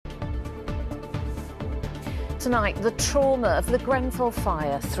Tonight, the trauma of the Grenfell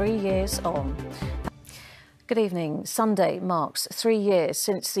fire 3 years on. Good evening. Sunday marks 3 years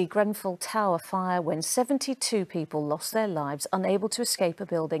since the Grenfell Tower fire, when 72 people lost their lives unable to escape a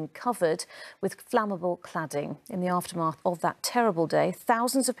building covered with flammable cladding. In the aftermath of that terrible day,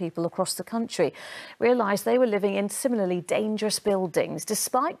 thousands of people across the country realised they were living in similarly dangerous buildings.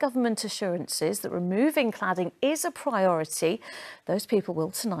 Despite government assurances that removing cladding is a priority, those people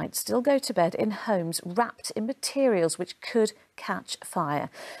will tonight still go to bed in homes wrapped in materials which could catch fire,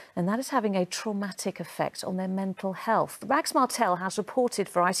 and that is having a traumatic effect on their mental health. Rags Martel has reported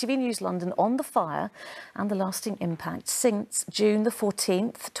for ITV News London on the fire and the lasting impact since June the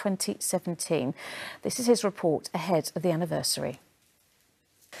 14th, 2017. This is his report ahead of the anniversary.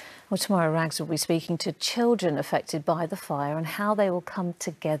 Well, tomorrow Rags will be speaking to children affected by the fire and how they will come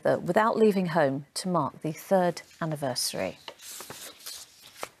together without leaving home to mark the 3rd anniversary.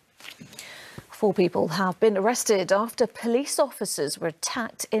 4 people have been arrested after police officers were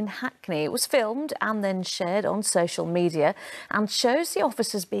attacked in Hackney. It was filmed and then shared on social media and shows the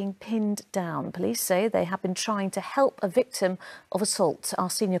officers being pinned down. Police say they have been trying to help a victim of assault.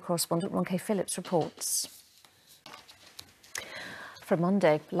 Our senior correspondent Ron K. Phillips reports. From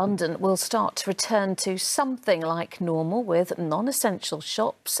Monday, London will start to return to something like normal, with non-essential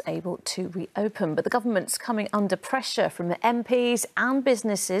shops able to reopen. But the government's coming under pressure from the MPs and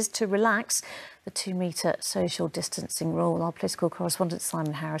businesses to relax the 2-metre social distancing rule. Our political correspondent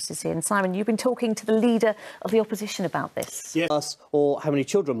Simon Harris is here. And Simon, you've been talking to the leader of the opposition about this. Yes, or how many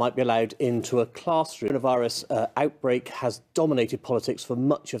children might be allowed into a classroom. The coronavirus outbreak has dominated politics for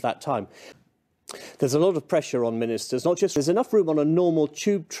much of that time. There's a lot of pressure on ministers, not just there's enough room on a normal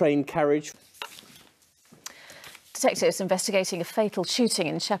tube train carriage. Detectives investigating a fatal shooting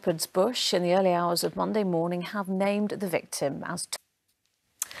in Shepherd's Bush in the early hours of Monday morning have named the victim as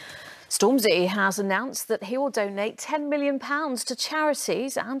Stormzy has announced that he will donate £10 million to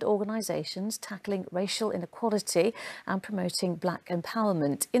charities and organisations tackling racial inequality and promoting black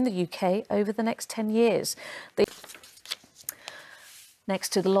empowerment in the UK over the next 10 years. Next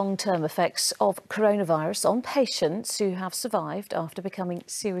to the long-term effects of coronavirus on patients who have survived after becoming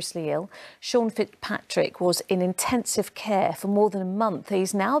seriously ill, Sean Fitzpatrick was in intensive care for more than a month.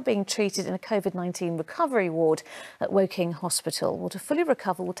 He's now being treated in a COVID-19 recovery ward at Woking Hospital. Well, to fully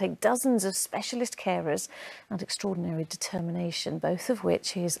recover will take dozens of specialist carers and extraordinary determination, both of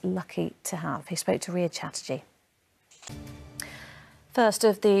which he is lucky to have. He spoke to Ria Chatterjee. First,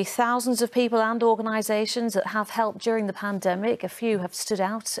 of the thousands of people and organisations that have helped during the pandemic, a few have stood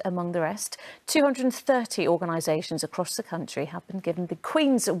out among the rest. 230 organisations across the country have been given the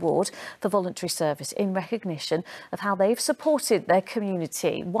Queen's Award for voluntary service in recognition of how they've supported their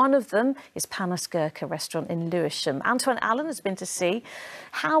community. One of them is Panas Gurkha restaurant in Lewisham. Antoine Allen has been to see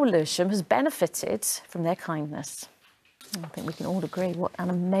how Lewisham has benefited from their kindness. I think we can all agree what an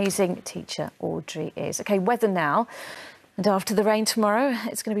amazing teacher Audrey is. OK, weather now. And after the rain tomorrow,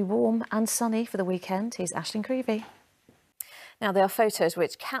 it's going to be warm and sunny for the weekend. Here's Aisling Creevy. Now, there are photos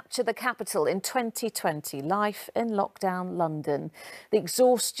which capture the capital in 2020, life in lockdown London. The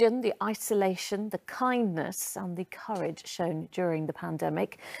exhaustion, the isolation, the kindness and the courage shown during the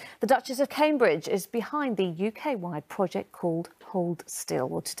pandemic. The Duchess of Cambridge is behind the UK-wide project called Hold Still.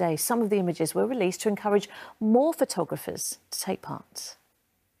 Well, today, some of the images were released to encourage more photographers to take part.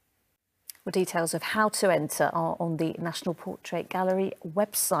 Well, details of how to enter are on the National Portrait Gallery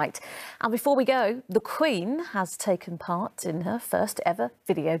website. And before we go, the Queen has taken part in her first ever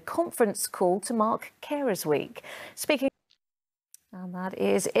video conference call to mark Carers Week. And that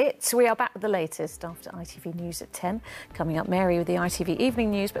is it. We are back with the latest after ITV News at 10. Coming up, Mary with the ITV Evening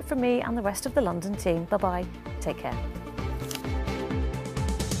News. But from me and the rest of the London team, bye-bye. Take care.